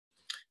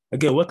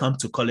Again, welcome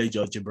to College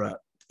Algebra.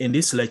 In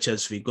these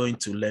lectures, we're going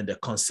to learn the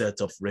concept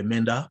of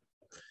remainder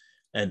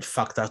and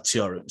factor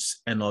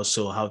theorems, and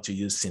also how to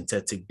use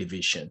synthetic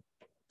division.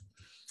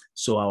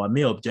 So our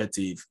main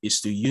objective is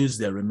to use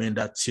the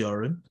remainder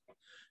theorem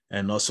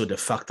and also the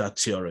factor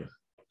theorem,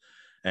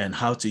 and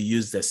how to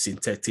use the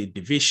synthetic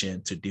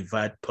division to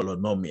divide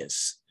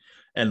polynomials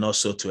and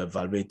also to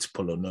evaluate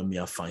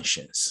polynomial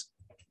functions.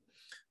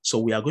 So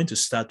we are going to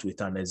start with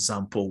an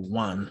example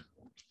 1.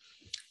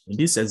 In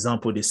this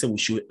example, they say we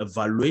should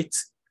evaluate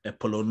a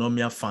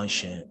polynomial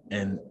function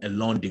and a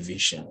long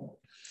division.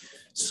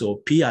 So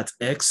P at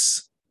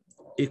x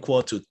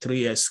equal to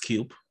 3x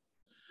cubed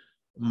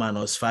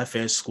minus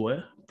 5x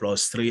squared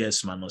plus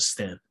 3x minus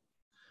 10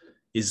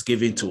 is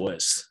given to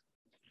us.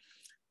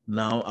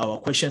 Now, our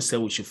question said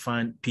we should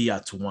find P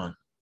at 1.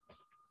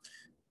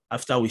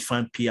 After we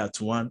find P at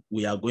 1,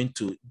 we are going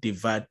to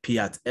divide P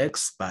at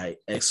x by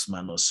x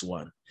minus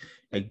 1.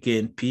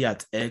 Again, P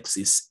at x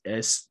is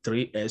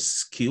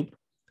 3x cubed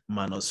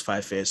minus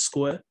 5x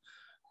squared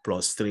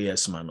plus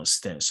 3x minus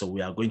 10. So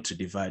we are going to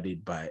divide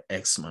it by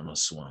x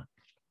minus 1.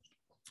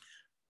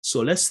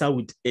 So let's start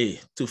with A.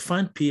 To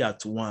find P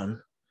at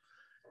 1,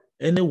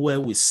 anywhere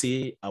we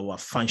see our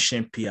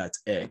function P at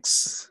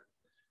x,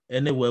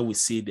 anywhere we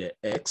see the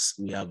x,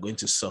 we are going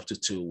to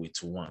substitute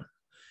with 1.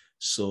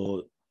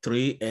 So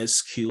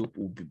 3x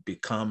cubed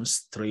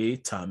becomes 3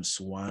 times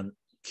 1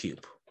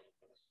 cubed,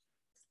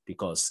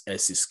 because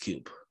s is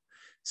cubed.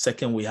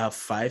 Second, we have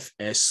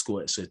 5s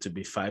squared, so it will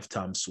be 5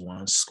 times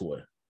 1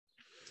 squared.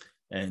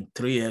 And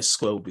 3s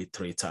squared will be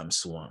 3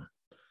 times 1.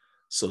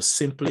 So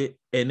simply,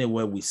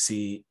 anywhere we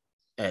see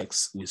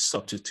x, we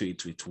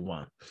substitute with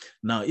 1.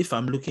 Now, if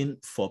I'm looking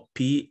for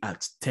P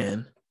at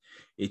 10,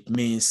 it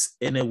means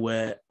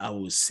anywhere I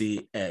will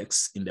see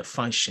x in the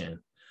function,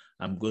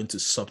 I'm going to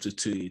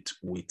substitute it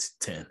with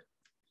 10.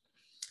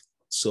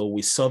 So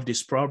we solve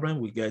this problem,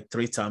 we get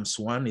 3 times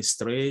 1 is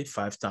 3,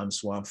 5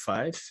 times 1,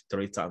 5,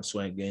 3 times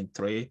 1 again,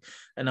 3,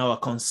 and our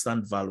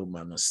constant value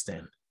minus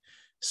 10.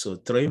 So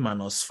 3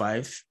 minus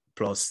 5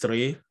 plus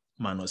 3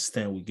 minus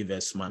 10 will give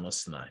us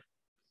minus 9.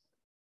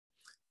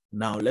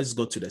 Now let's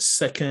go to the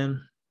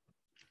second.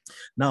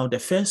 Now the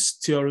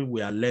first theory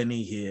we are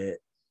learning here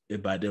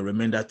about the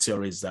remainder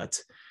theory is that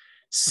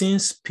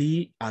since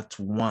P at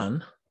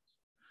 1,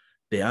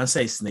 the answer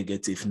is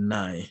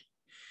 -9.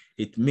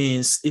 It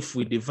means if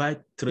we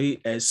divide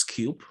 3x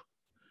cubed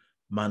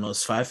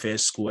minus 5x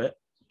squared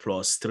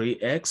plus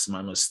 3x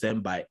minus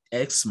 10 by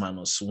x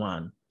minus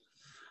 1,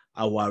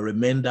 our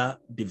remainder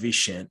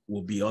division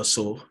will be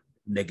also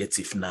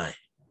 -9.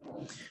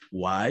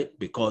 Why?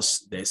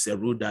 Because there's a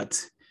rule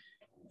that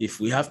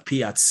if we have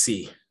P at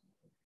C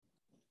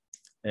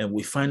and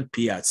we find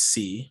P at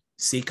C,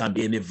 C can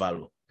be any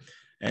value,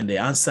 and the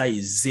answer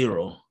is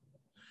 0,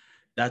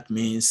 that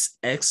means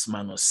x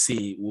minus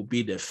c will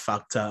be the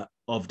factor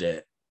of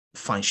the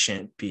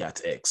function P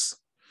at x.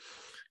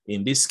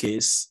 In this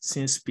case,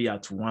 since P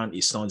at 1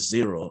 is not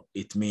 0,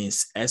 it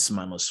means s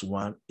minus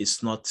 1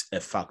 is not a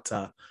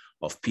factor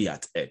of P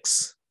at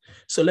x.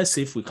 So let's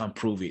see if we can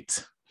prove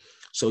it.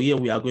 So here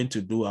we are going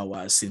to do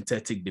our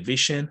synthetic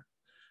division,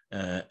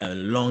 a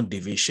long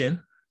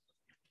division.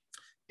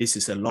 This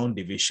is a long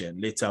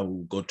division. Later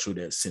we'll go through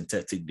the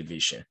synthetic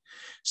division.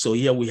 So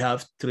here we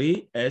have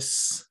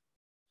 3s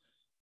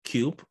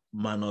cubed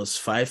minus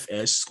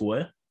 5s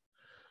squared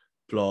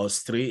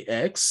plus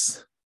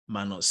 3x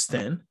minus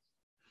 10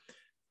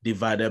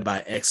 divided by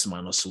x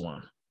minus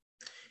 1.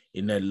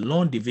 In a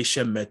long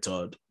division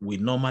method, we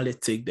normally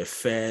take the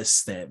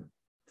first term,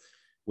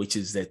 which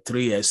is the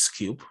 3s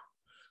cubed.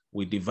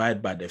 We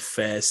divide by the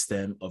first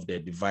term of the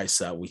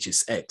divisor, which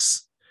is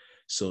x.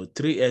 So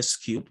 3s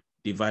cubed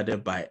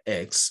divided by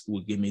x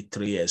will give me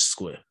 3s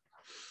squared.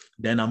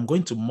 Then I'm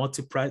going to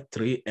multiply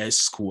 3s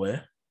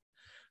squared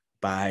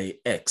by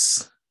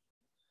x,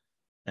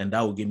 and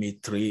that will give me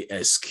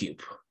 3s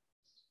cubed.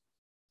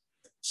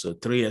 So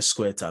 3s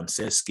squared times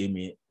s give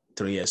me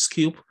 3s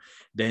cubed.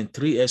 Then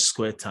 3s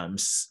squared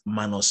times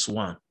minus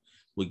 1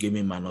 will give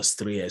me minus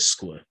 3s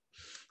squared.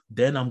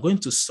 Then I'm going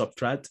to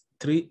subtract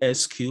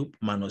 3s cubed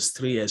minus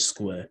 3s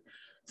squared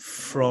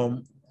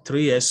from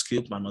 3s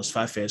cubed minus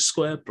 5s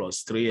squared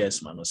plus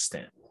 3s minus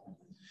 10.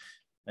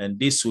 And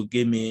this will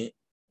give me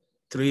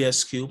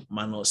 3s cubed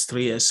minus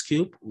 3s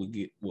cubed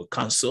will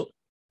cancel.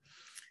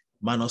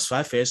 Minus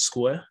 5s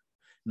squared.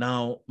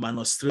 Now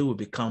minus 3 will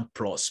become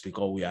plus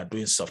because we are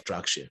doing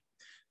subtraction.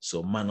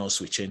 So minus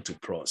will change to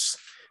plus.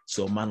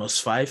 So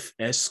minus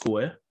 5s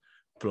squared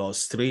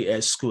plus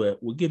 3s squared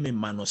will give me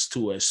minus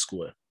 2s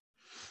squared.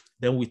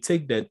 Then we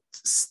take the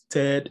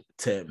third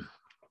term.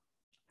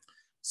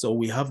 So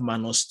we have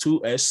minus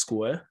 2s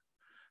squared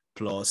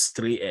plus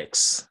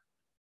 3x.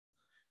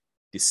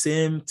 The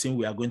same thing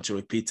we are going to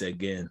repeat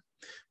again.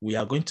 We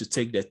are going to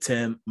take the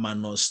term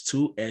minus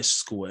 2s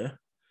squared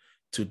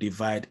to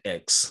divide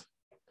x.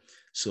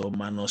 So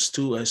minus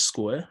 2s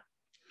squared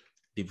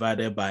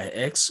divided by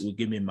x will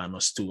give me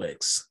minus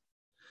 2x.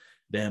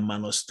 Then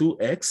minus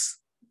 2x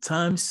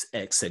times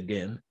x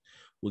again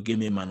will give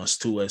me minus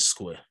 2s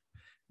squared.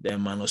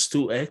 Then minus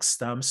 2x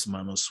times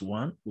minus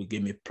 1 will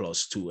give me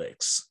plus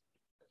 2x.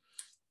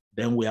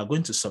 Then we are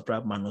going to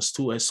subtract minus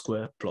 2s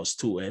squared plus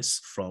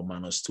 2s from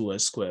minus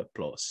 2s squared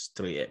plus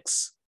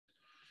 3x.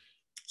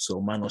 So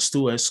minus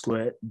 2s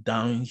squared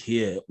down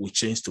here, we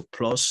change to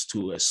plus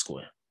 2s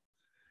squared.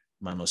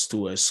 Minus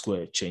 2s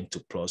squared change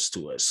to plus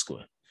 2s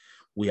squared.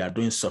 We are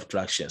doing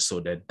subtraction, so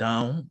the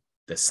down,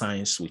 the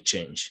signs will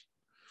change.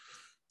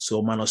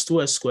 So minus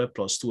 2s squared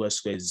plus 2s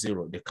squared is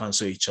 0. They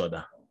cancel each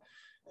other.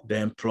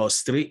 Then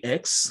plus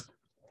 3x,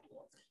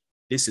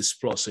 this is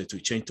plus, so it will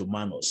change to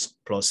minus.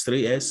 Plus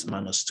 3s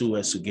minus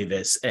 2s will give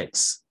us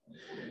x.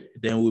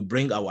 Then we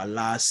bring our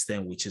last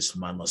term, which is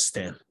minus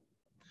 10.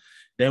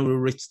 Then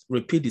we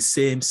repeat the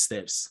same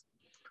steps.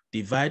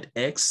 Divide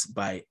x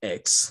by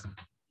x,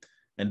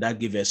 and that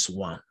gives us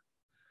 1.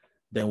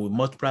 Then we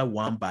multiply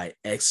 1 by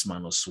x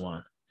minus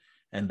 1,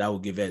 and that will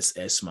give us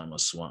s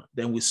minus 1.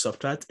 Then we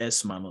subtract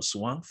s minus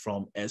 1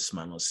 from s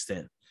minus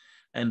 10,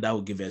 and that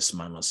will give us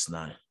minus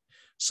 9.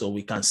 So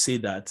we can see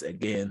that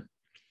again,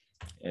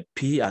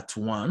 p at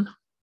 1,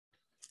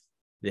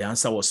 the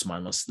answer was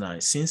minus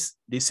 9. Since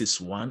this is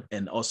 1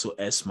 and also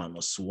s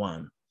minus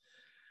 1,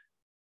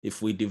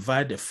 if we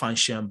divide the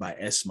function by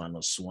s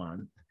minus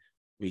 1,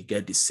 we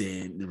get the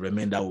same, the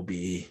remainder will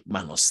be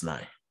minus 9.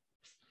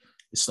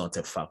 It's not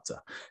a factor.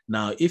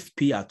 Now, if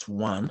p at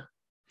 1,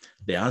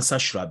 the answer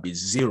should be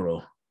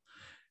 0,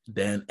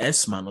 then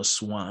s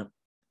minus 1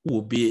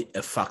 will be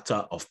a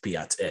factor of p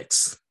at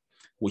x,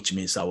 which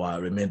means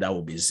our remainder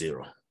will be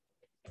 0.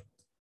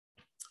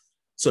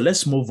 So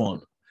let's move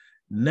on.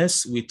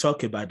 Next, we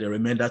talk about the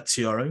remainder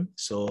theorem.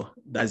 So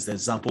that's the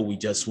example we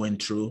just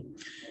went through.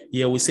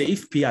 Here we say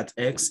if p at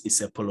x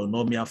is a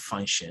polynomial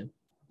function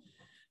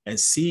and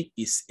c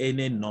is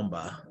any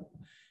number,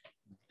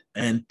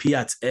 and p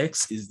at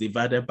x is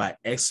divided by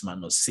x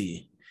minus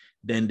c,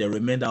 then the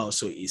remainder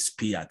also is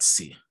p at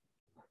c.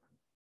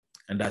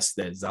 And that's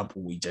the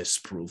example we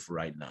just proved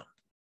right now.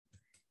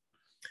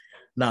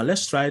 Now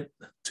let's try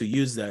to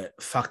use the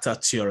factor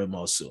theorem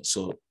also.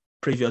 So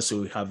previously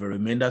we have a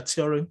remainder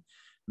theorem.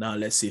 Now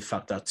let's see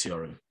factor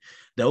theorem.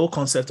 The whole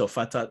concept of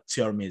factor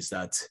theorem is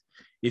that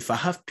if I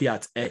have p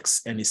at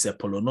x and it's a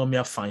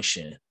polynomial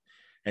function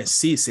and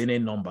c is any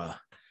number,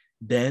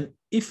 then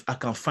if I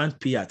can find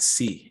p at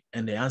c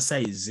and the answer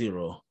is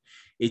 0,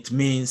 it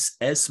means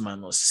s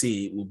minus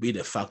c will be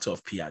the factor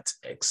of p at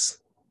x.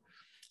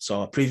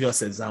 So our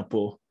previous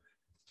example,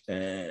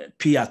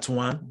 p at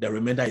 1, the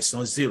remainder is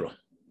not 0.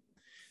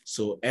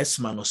 So s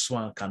minus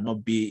 1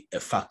 cannot be a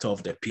factor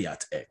of the p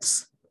at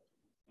x.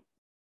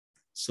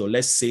 So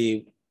let's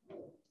see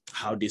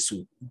how this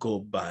will go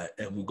by,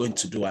 and we're going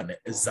to do an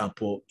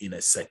example in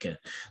a second.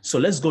 So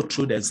let's go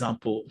through the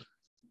example.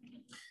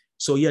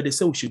 So here they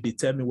say we should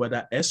determine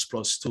whether s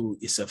plus 2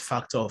 is a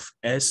factor of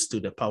s to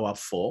the power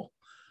 4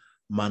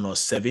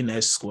 minus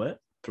 7s squared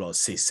plus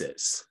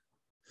 6s.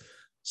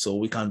 So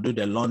we can do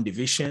the long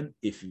division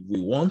if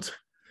we want,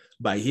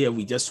 but here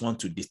we just want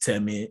to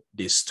determine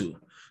these two.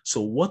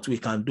 So what we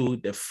can do,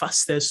 the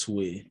fastest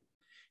way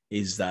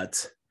is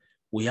that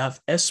we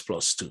have s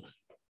plus 2.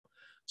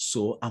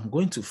 So I'm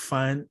going to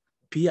find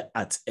p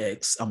at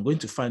x, I'm going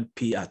to find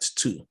p at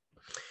 2.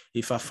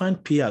 If I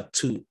find p at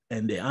 2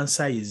 and the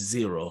answer is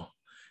 0,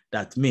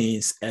 that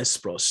means s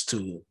plus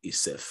 2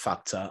 is a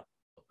factor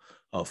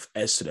of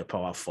s to the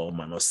power 4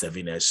 minus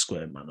 7s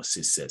squared minus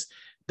 6s.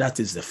 That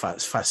is the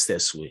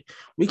fastest way.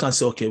 We can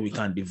say, okay, we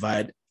can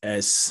divide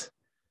x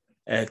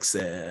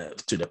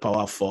to the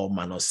power 4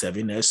 minus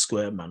 7s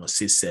squared minus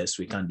 6s.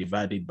 We can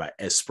divide it by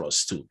s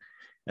plus 2.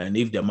 And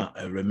if the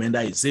remainder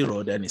is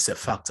 0, then it's a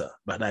factor,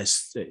 but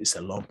it's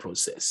a long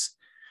process.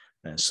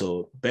 And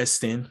so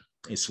best thing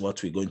is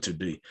what we're going to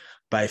do.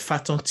 By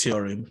factor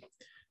theorem,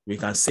 we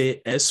can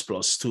say s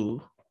plus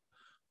 2,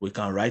 we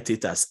can write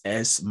it as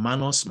s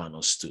minus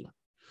 2.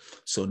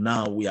 So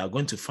now we are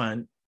going to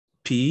find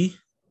p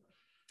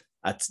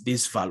at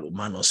this value,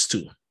 minus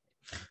 2.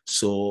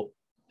 So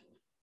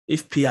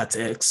if p at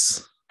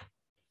x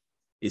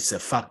is a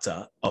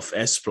factor of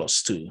s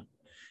plus 2,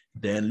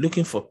 then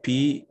looking for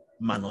p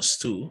minus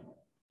 2,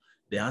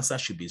 the answer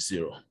should be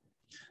 0.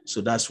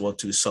 So that's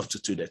what we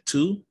substitute the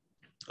 2,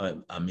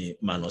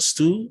 minus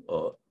 2.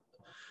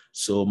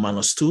 So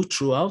minus 2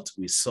 throughout,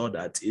 we saw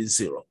that is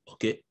 0,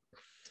 okay?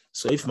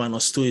 So if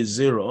minus 2 is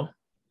 0,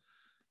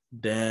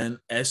 then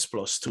s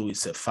plus 2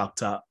 is a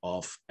factor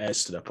of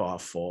s to the power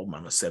 4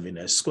 minus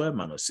 7s squared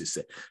minus 6.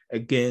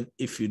 Again,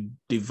 if you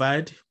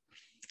divide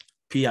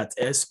p at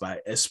s by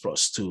s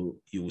plus 2,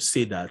 you will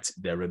see that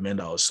the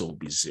remainder also will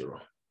be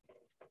 0.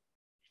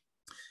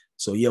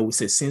 So here we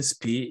say since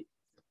p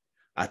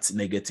at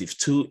negative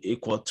 2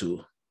 equal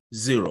to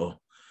 0,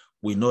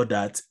 we know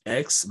that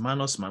x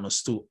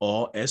minus 2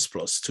 or s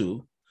plus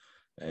 2,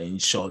 in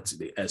short,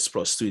 the s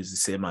plus 2 is the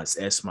same as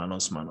s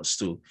minus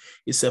 2,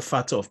 is a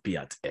factor of p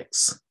at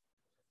x.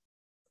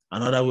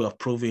 Another way of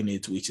proving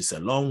it, which is a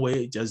long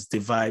way, just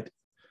divide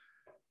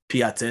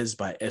p at s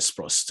by s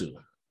plus 2.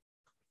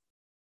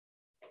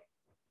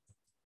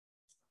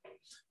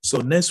 So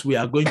next we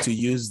are going to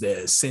use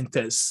the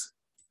syntax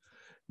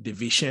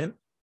division.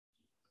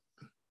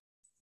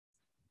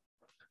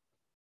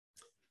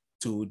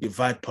 to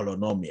divide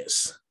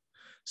polynomials.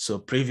 So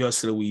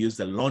previously we used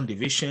the long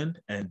division,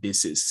 and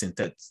this is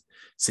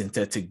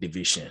synthetic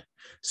division.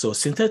 So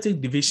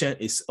synthetic division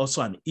is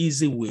also an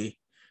easy way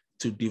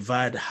to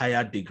divide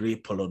higher degree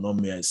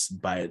polynomials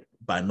by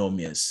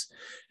binomials,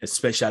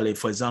 especially,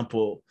 for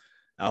example,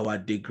 our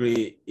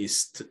degree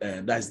is,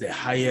 that's the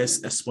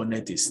highest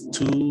exponent is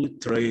 2,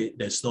 3.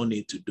 There's no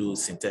need to do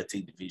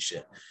synthetic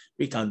division.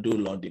 We can do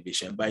long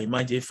division, but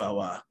imagine if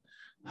our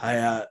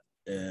higher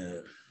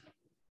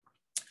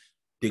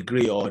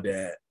degree or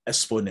the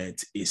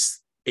exponent is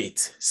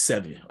 8,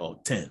 7, or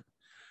 10.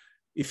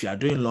 If you are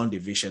doing long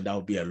division, that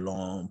will be a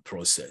long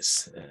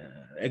process.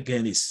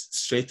 Again, it's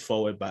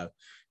straightforward, but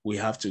we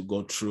have to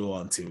go through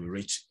until we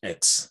reach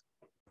X.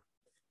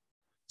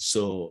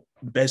 So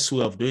best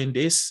way of doing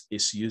this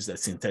is use the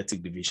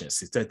synthetic division.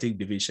 Synthetic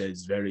division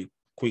is very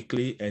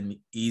quickly and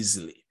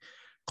easily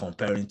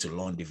comparing to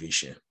long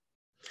division.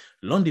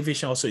 Long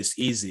division also is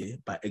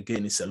easy, but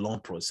again, it's a long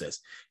process.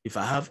 If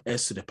I have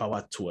S to the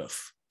power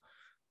 12,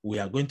 we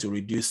are going to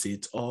reduce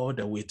it all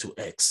the way to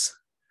X.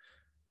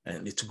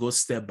 And it goes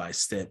step by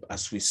step.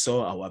 As we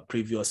saw our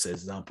previous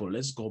example,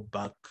 let's go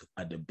back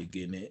at the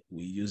beginning.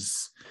 We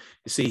use,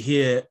 you see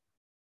here,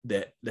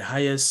 the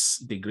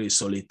highest degree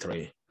is only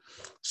 3.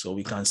 So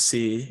we can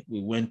see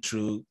we went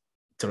through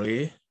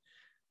 3,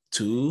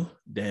 2,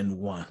 then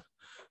 1.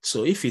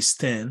 So if it's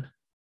 10,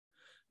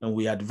 and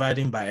we are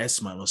dividing by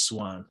S minus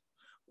 1,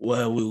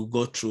 well, we will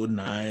go through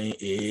 9,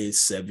 8,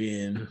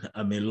 7,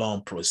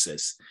 long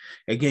process.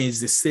 Again,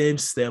 it's the same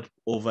step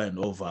over and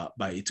over,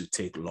 but it will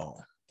take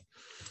long.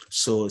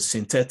 So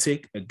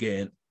synthetic,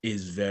 again,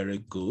 is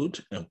very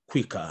good and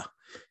quicker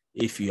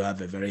if you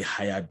have a very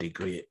higher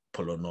degree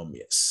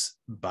polynomials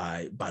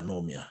by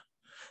binomial.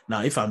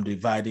 Now, if I'm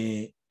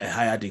dividing a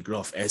higher degree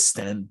of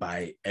S10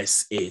 by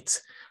S8,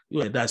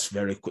 well, that's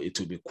very quick. It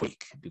will be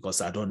quick because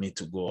I don't need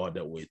to go all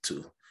the way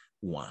to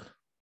 1.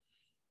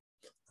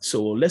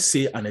 So let's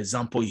see an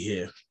example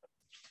here.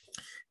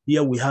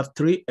 Here we have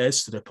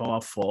 3s to the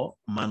power 4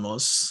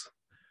 minus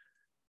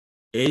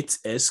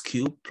 8s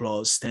cubed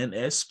plus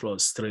 10s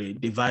plus 3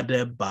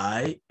 divided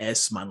by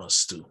s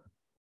minus 2.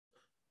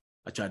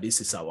 Actually,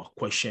 this is our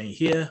question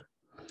here.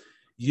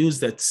 Use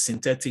the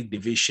synthetic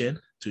division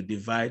to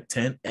divide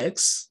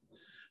 10x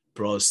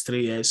plus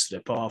 3s to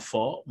the power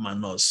 4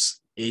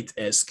 minus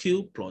 8s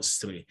cubed plus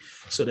 3.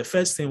 So the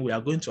first thing, we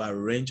are going to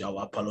arrange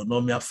our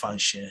polynomial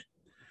function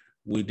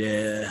with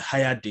the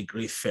higher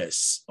degree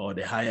first, or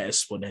the higher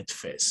exponent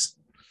first.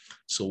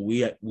 So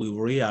we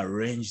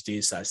rearrange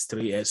this as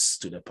 3s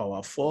to the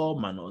power 4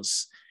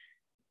 minus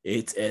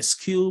 8s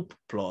cubed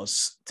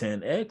plus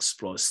 10x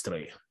plus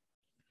 3.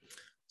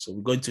 So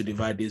we're going to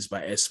divide this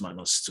by s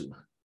minus 2.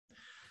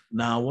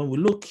 Now, when we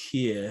look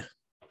here,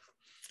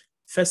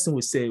 first thing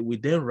we say, we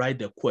then write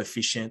the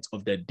coefficient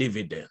of the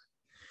dividend.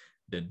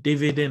 The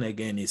dividend,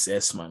 again, is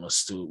s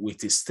minus 2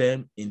 with its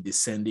term in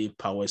descending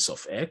powers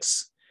of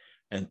x,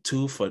 and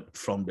 2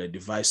 from the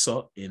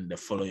divisor in the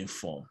following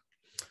form.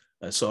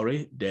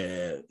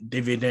 The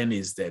dividend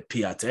is the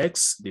p at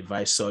x,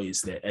 divisor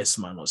is the s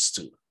minus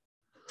 2.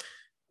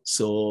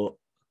 So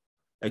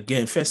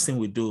again, first thing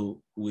we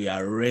do, we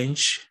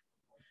arrange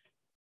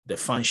the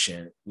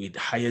function with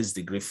highest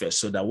degree first,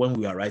 so that when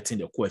we are writing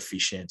the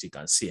coefficient, you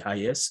can see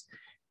highest,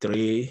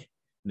 3,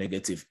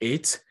 negative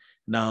 8.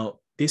 Now,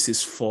 this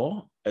is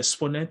 4,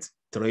 exponent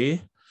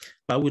 3,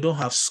 but we don't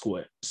have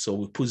square, so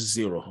we put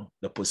 0.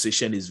 The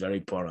position is very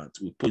important.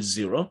 We put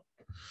 0,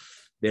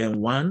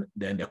 then 1,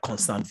 then the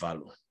constant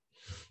value.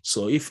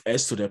 So if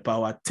s to the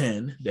power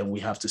 10, then we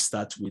have to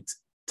start with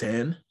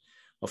 10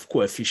 of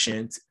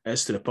coefficient,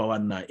 s to the power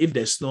 9. If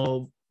there's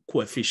no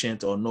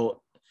coefficient or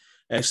no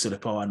s to the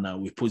power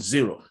 9, we put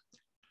 0.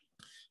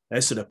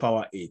 S to the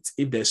power 8.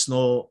 If there's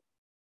no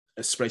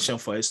expression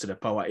for s to the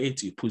power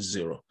 8, you put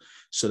 0,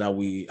 so that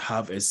we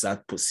have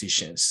exact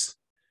positions.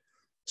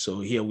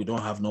 So here we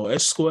don't have no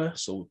s square,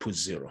 so we put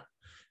 0.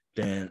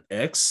 Then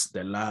x,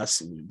 the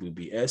last will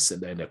be s,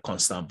 and then the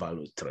constant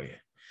value 3.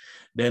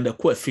 Then the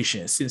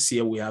coefficient, since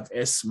here we have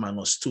s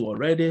minus 2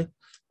 already,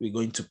 we're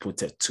going to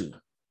put a 2.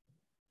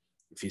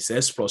 If it's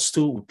s plus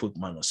 2, we put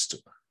minus 2.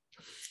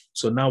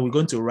 So now we're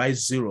going to write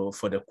 0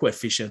 for the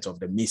coefficient of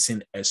the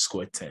missing s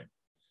squared term.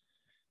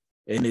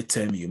 Any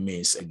term you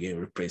miss, again,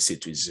 replace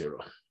it with 0.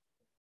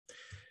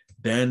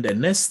 Then the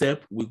next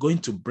step, we're going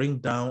to bring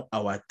down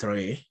our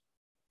 3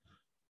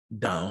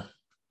 down.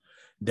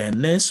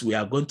 Then next, we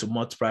are going to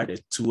multiply the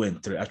 2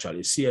 and 3. Actually,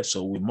 it's here.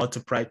 So we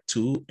multiply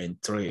 2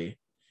 and 3.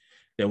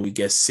 Then we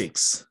get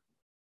 6.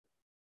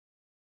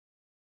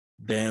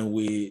 Then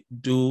we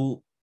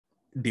do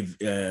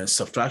the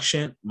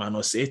subtraction.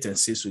 Minus 8 and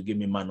 6 will give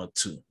me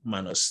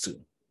minus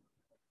 2.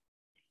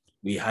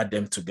 We add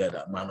them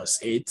together. Minus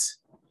 8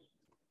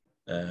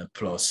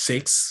 plus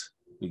 6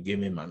 will give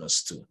me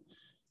minus 2.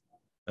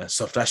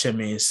 Subtraction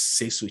means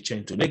 6 will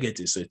change to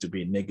negative, so it will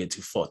be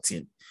negative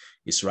 14.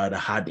 It's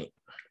rather adding.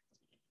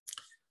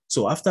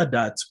 So after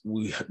that,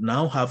 we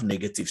now have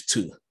negative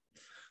 2.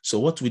 So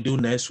what we do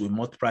next, we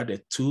multiply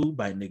the 2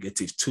 by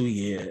negative 2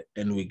 here,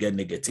 and we get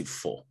negative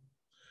 4.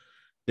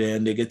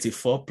 Then negative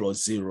 4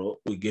 plus 0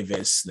 will give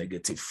us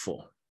negative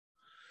 4.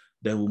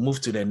 Then we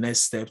move to the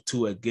next step,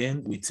 2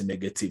 again with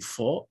negative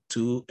 4.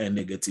 2 and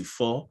negative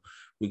 4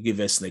 will give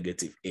us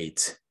negative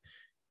 8.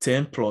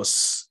 10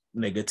 plus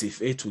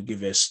negative 8 will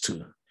give us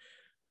 2.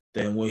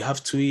 Then we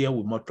have 2 here,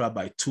 we multiply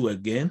by 2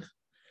 again,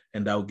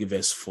 and that will give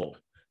us 4.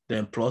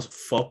 Then plus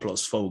 4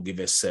 will give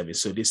us 7.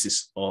 So this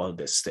is all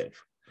the step.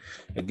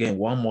 Again,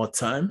 one more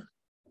time.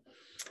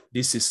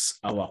 This is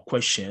our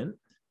question.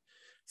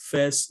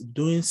 First,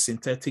 doing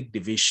synthetic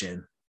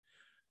division,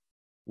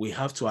 we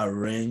have to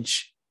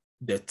arrange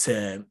the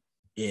term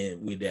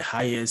with the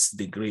highest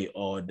degree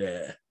or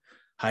the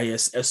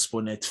highest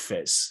exponent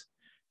first.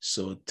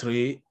 So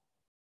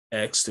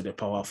 3x to the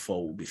power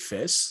 4 will be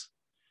first.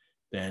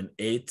 Then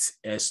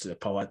 8x to the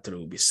power 3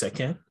 will be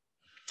second.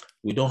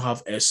 We don't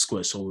have x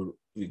squared, so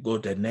we go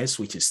the next,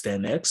 which is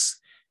 10x.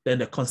 Then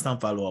the constant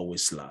value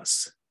always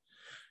lasts.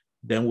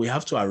 Then we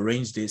have to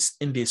arrange this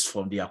in this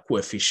form, their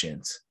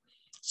coefficients.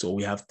 So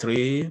we have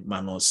 3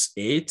 minus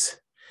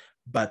 8,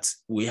 but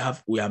we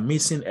are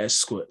missing x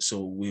squared,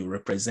 so we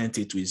represent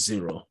it with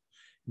 0,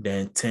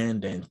 then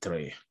 10, then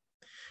 3.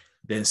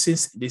 Then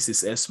since this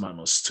is s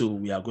minus 2,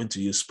 we are going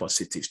to use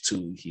positive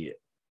 2 here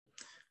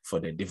for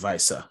the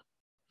divisor.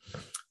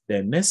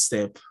 The next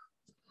step,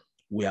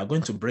 we are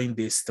going to bring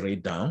this 3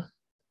 down.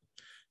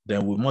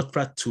 Then we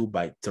multiply 2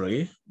 by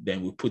 3.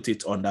 Then we put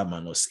it under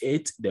minus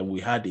 8. Then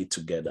we add it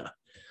together.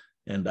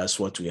 And that's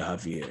what we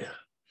have here.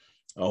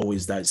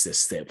 Always that's the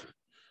step.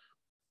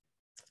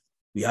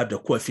 We have the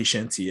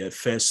coefficient here.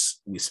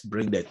 First, we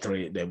bring the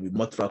 3. Then we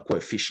multiply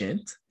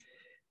coefficient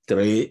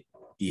 3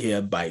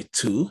 here by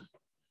 2.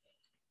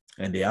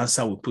 And the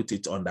answer, we put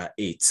it under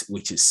 8,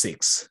 which is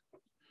 6.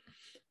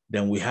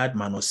 Then we had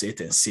minus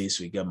 8 and 6,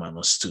 we get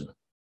minus 2.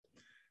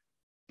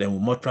 Then we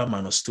multiply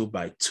minus 2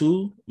 by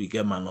 2, we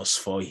get minus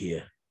 4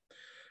 here.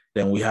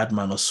 Then we had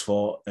minus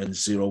 4 and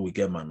 0, we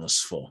get minus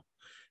 4.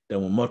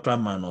 Then we multiply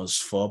minus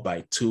 4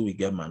 by 2, we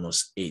get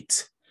minus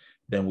 8.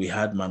 Then we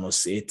had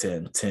minus 8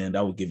 and 10,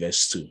 that will give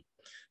us 2.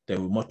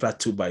 Then we multiply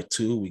 2 by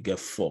 2, we get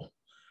 4.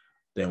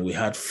 Then we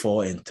had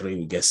 4 and 3,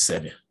 we get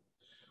 7.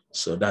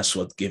 So that's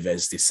what gives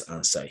us this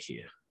answer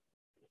here.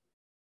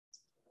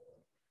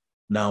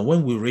 Now,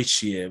 when we reach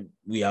here,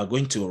 we are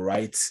going to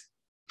write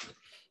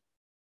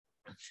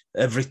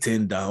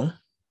everything down.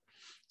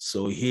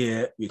 So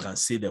here we can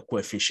see the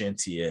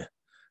coefficient here.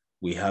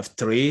 We have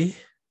 3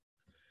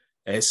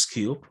 x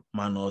cubed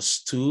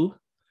minus 2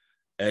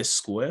 x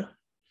squared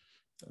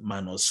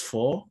minus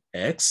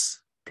 4x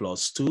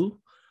plus 2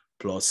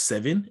 plus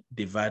 7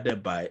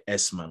 divided by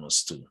s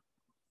minus 2.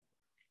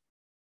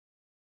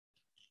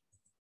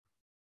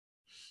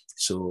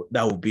 So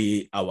that will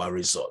be our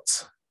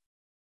result.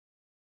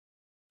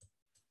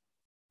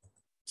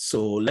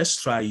 So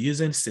let's try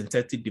using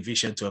synthetic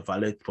division to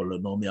evaluate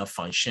polynomial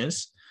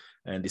functions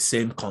and the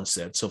same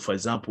concept. So for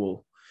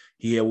example,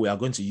 here we are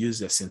going to use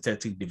the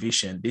synthetic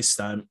division this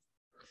time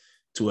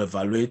to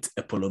evaluate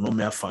a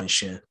polynomial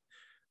function.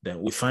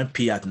 Then we find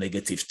p at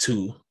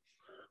 -2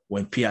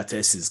 when p at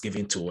s is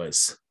given to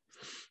us.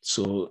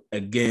 So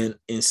again,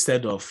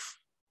 instead of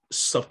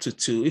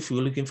substitute, if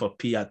we're looking for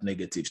p at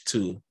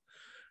 -2,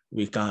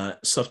 we can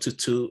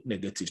substitute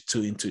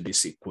 -2 into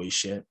this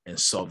equation and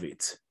solve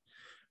it.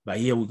 But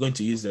here we're going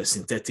to use the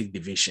synthetic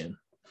division.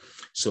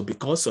 So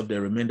because of the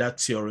remainder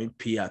theorem,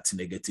 p at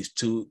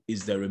 -2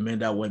 is the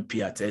remainder when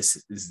p at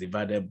s is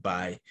divided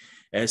by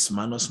s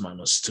minus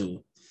minus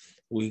 2.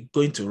 We're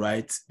going to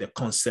write the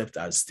concept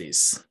as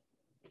this.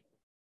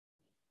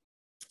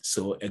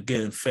 So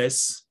again,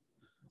 first,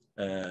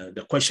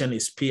 the question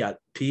is p at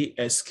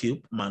ps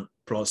cubed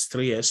plus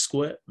 3s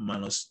squared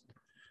minus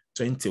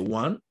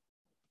 21.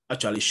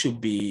 Actually, it should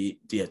be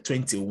the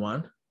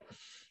 21.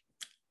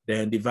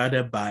 Then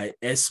divided by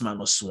s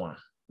minus 1.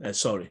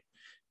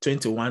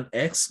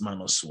 21x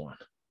minus 1.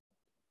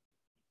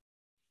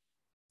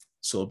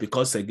 So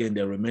because again,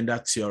 the remainder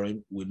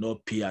theorem, we know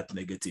p at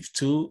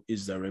 -2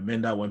 is the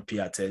remainder when p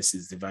at s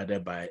is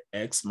divided by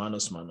x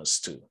minus minus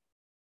 2.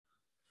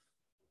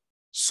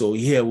 So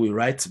here we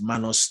write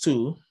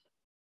 -2.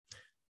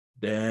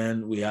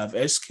 Then we have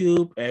s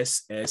cubed,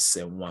 s,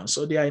 and 1.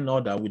 So they are in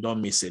order, we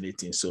don't miss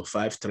anything. So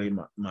 5, 3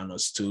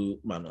 minus 2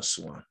 minus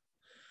 1.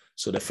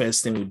 So the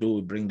first thing we do,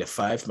 we bring the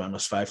 5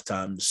 minus 5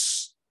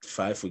 times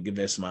 5 will give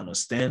us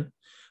minus 10.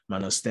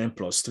 Minus 10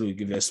 plus 3 will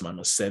give us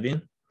minus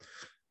 7.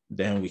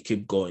 Then we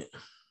keep going.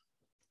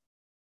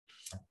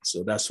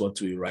 So that's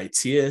what we write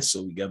here.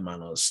 So we get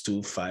minus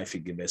 2, 5,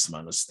 it gives us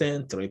minus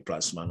 10. 3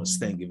 plus minus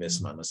 10 gives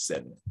us minus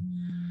 7.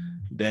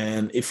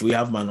 Then if we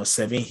have minus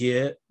 7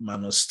 here,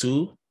 minus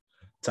 2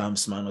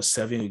 times minus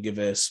 7 will give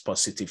us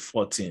positive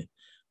 14.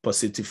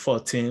 Positive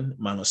 14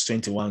 minus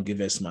 21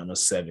 gives us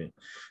minus 7.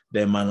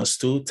 Then minus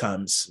 2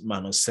 times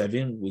minus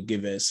 7 will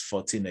give us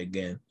 14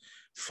 again.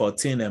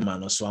 14 and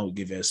minus 1 will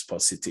give us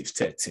positive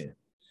 13.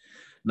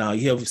 Now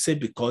here we say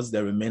because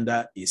the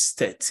remainder is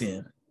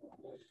 13,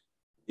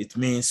 it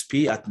means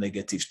p at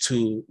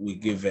 -2 will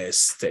give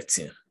us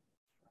 13.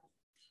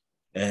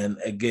 And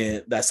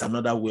again, that's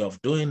another way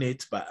of doing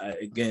it. But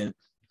again,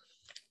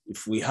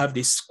 if we have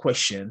this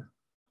question,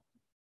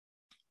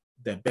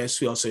 the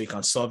best way also you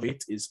can solve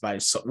it is by,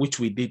 which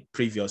we did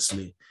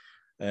previously.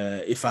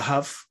 If I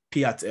have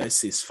P at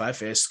S is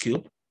 5S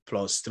cubed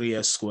plus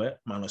 3S squared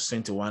minus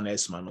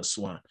 21S minus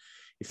 1.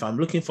 If I'm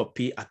looking for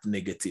P at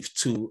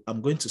 -2,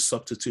 I'm going to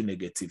substitute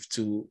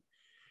 -2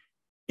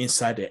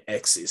 inside the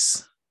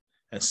X's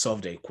and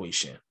solve the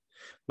equation.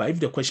 But if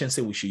the question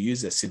says we should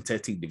use a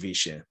synthetic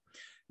division,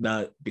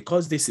 now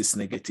because this is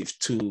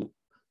 -2,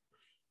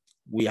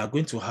 we are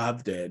going to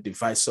have the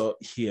divisor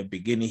here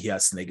beginning here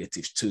as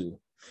 -2.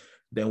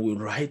 Then we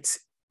write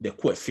the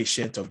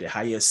coefficient of the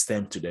highest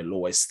term to the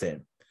lowest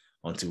term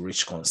until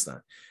reach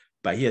constant.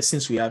 But here,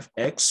 since we have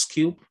X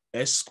cubed,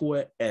 S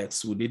squared,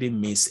 X, we didn't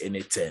miss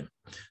any term.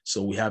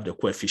 So we have the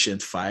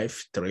coefficient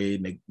 5, 3,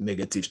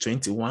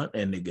 -21,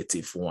 and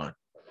 -1.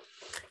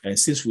 And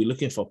since we're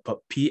looking for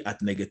P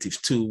at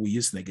 -2, we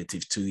use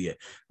 -2 here.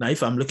 Now,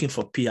 if I'm looking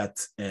for P at,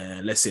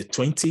 let's say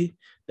 20,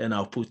 then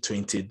I'll put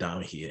 20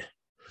 down here.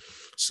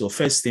 So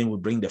first thing, we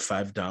bring the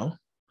 5 down.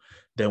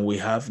 Then we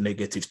have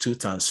 -2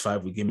 times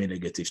 5 will give me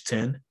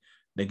 -10.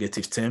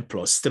 -10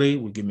 plus 3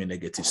 will give me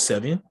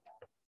 -7.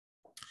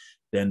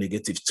 Then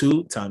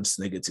 -2 times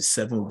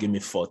 -7 will give me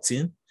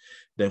 14.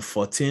 Then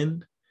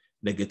 14,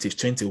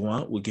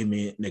 -21 will give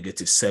me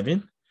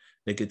 -7.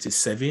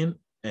 -7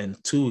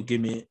 and 2 will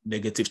give me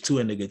 -2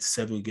 and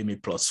 -7 will give me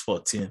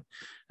 +14.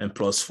 And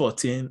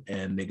 +14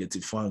 and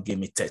 -1 will give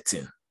me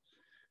 13.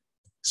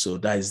 So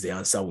that is the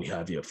answer we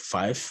have here.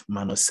 5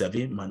 minus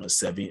 7 minus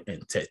 7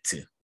 and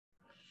 13.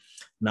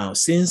 Now,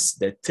 since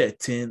the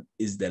 13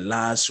 is the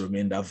last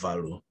remainder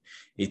value,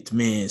 it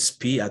means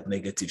P at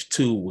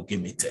 -2 will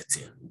give me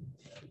 13.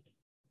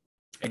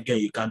 Again,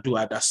 you can do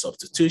either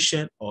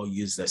substitution or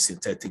use the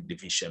synthetic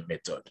division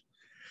method.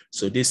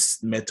 So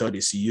this method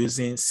is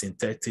using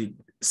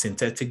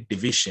synthetic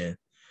division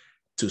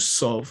to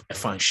solve a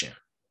function.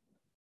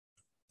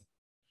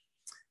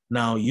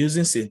 Now,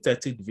 using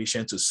synthetic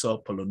division to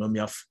solve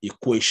polynomial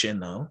equation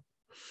now.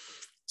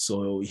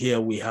 So here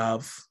we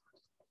have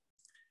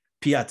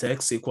P at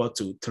X equal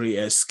to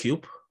 3S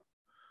cubed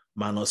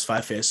minus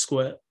 5S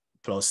squared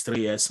plus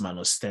 3S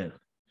minus 10.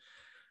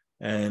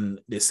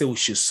 And they say we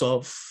should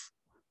solve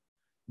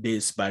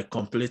this by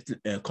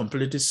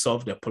completely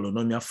solve the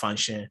polynomial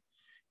function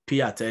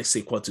P at X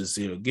equal to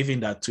 0, given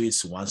that 2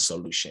 is one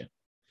solution.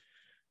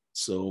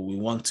 So we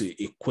want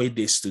to equate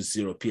this to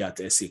 0, P at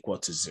S equal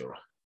to 0.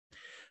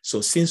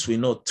 So since we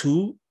know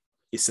 2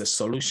 is a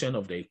solution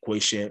of the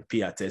equation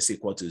P at S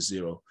equal to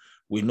 0,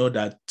 we know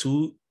that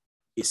 2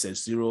 is a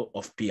 0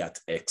 of P at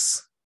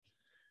X.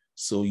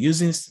 So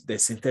using the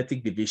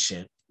synthetic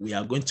division, we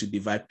are going to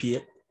divide P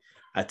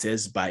at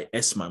S by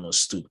S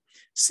minus 2.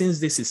 Since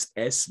this is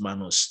S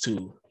minus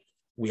 2,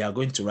 we are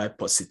going to write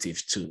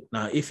 +2.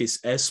 Now, if it's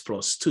S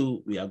plus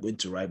 2, we are going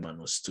to write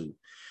 -2.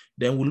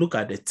 Then we look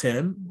at the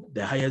term,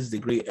 the highest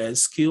degree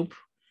S cubed,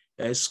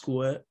 S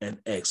squared, and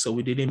X. So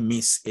we didn't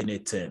miss any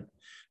term.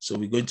 So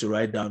we're going to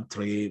write down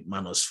 3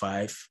 minus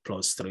 5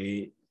 plus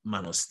 3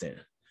 minus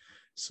 10.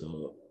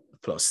 So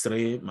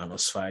 +3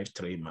 minus 5,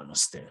 3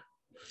 minus 10.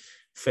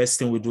 First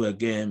thing we do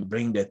again,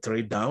 bring the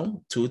 3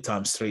 down. 2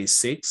 times 3 is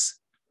 6.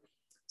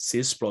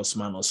 6 plus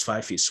minus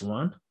 5 is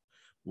 1.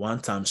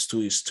 1 times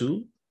 2 is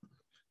 2.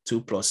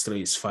 2 plus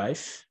 3 is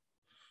 5.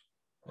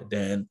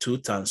 Then 2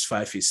 times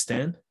 5 is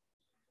 10.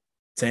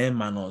 10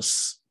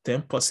 minus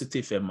 10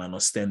 positive and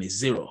minus 10 is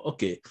 0.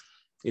 Okay,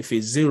 if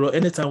it's 0,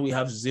 anytime we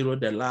have 0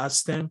 the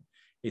last term,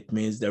 it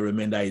means the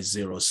remainder is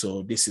 0.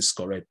 So this is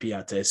correct. P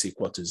at S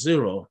equal to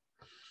 0.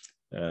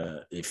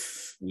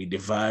 If we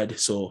divide,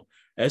 so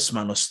S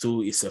minus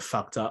 2 is a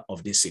factor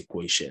of this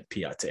equation,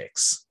 P at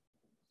X.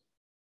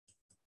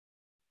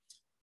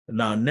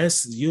 Now,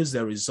 let's use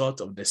the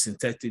result of the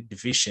synthetic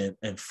division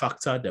and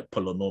factor the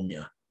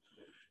polynomial.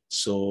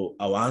 So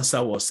our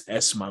answer was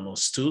S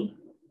minus 2.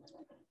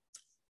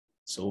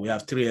 So we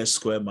have 3S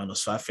squared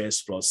minus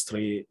 5S plus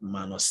 3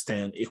 minus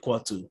 10 equal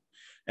to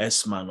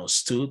S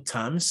minus 2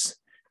 times.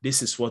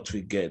 This is what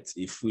we get.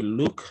 If we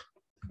look,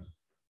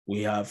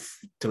 we have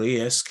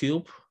 3S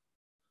cubed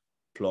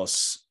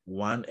plus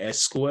 1S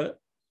squared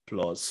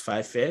plus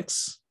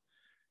 5X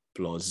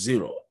plus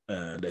 0.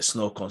 There's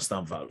no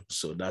constant value.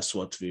 So that's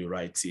what we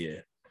write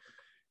here.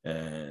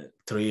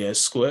 3S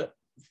squared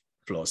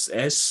plus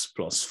S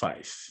plus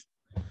 5.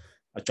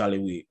 Actually,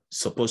 we're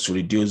supposed to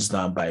reduce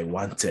down by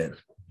 110.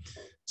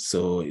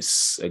 So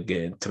it's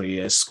again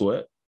 3S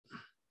squared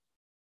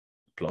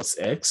plus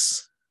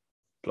X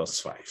plus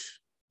 5.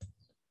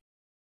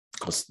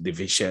 Because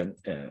division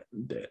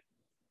there.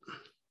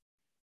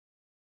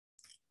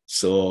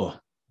 So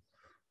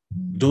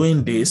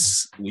doing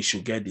this, we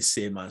should get the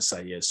same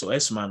answer here. So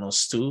S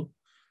minus 2,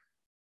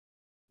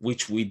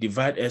 which we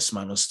divide S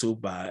minus 2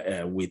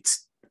 by with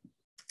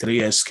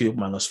 3S cubed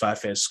minus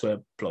 5S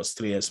squared plus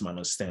 3S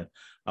minus 10.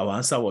 Our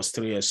answer was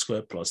 3S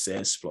squared plus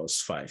S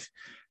plus 5.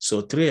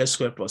 So 3S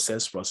squared plus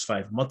S plus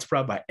 5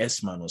 multiplied by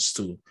S minus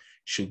 2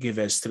 should give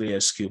us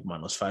 3S cubed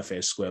minus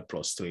 5S squared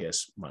plus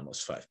 3S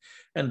minus 5.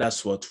 And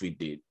that's what we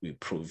did. We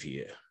prove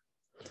here.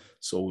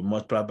 So we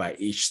multiply by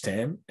each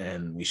term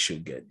and we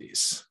should get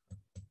this.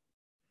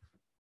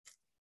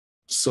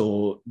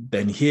 So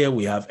then here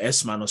we have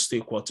s minus 2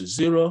 equal to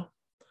 0.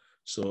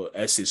 So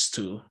s is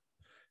 2.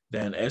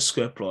 Then s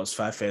squared plus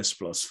 5s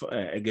plus,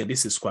 again,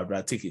 this is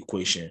quadratic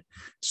equation.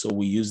 So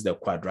we use the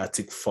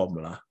quadratic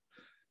formula.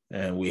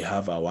 And we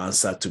have our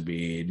answer to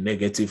be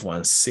negative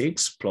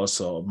 1/6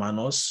 plus or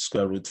minus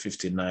square root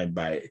 59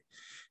 by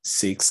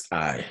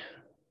 6i.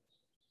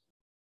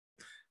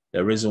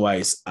 The reason why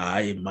it's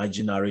I,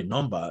 imaginary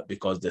number,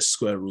 because the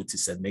square root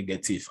is a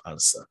negative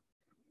answer.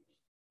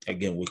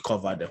 Again, we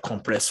covered the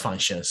complex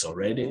functions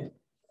already.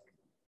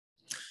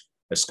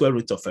 The square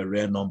root of a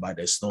real number,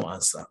 there's no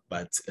answer,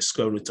 but a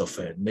square root of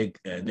a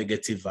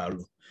negative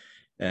value.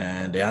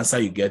 And the answer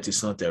you get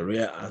is not a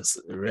real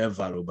answer, a real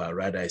value, but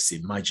rather it's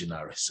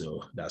imaginary.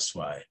 So that's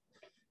why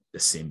the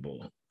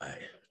symbol I.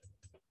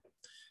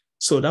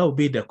 So that will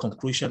be the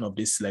conclusion of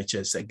these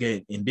lectures.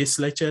 Again, in these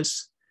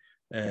lectures,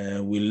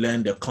 we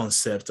learn the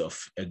concept of,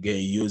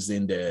 again,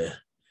 using the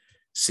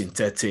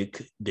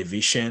synthetic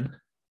division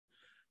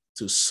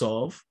to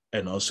solve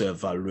and also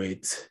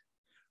evaluate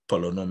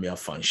polynomial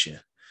function.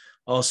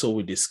 Also,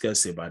 we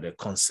discuss about the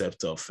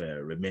concept of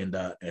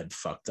remainder and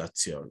factor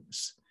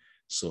theorems.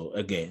 So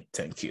again,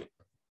 thank you.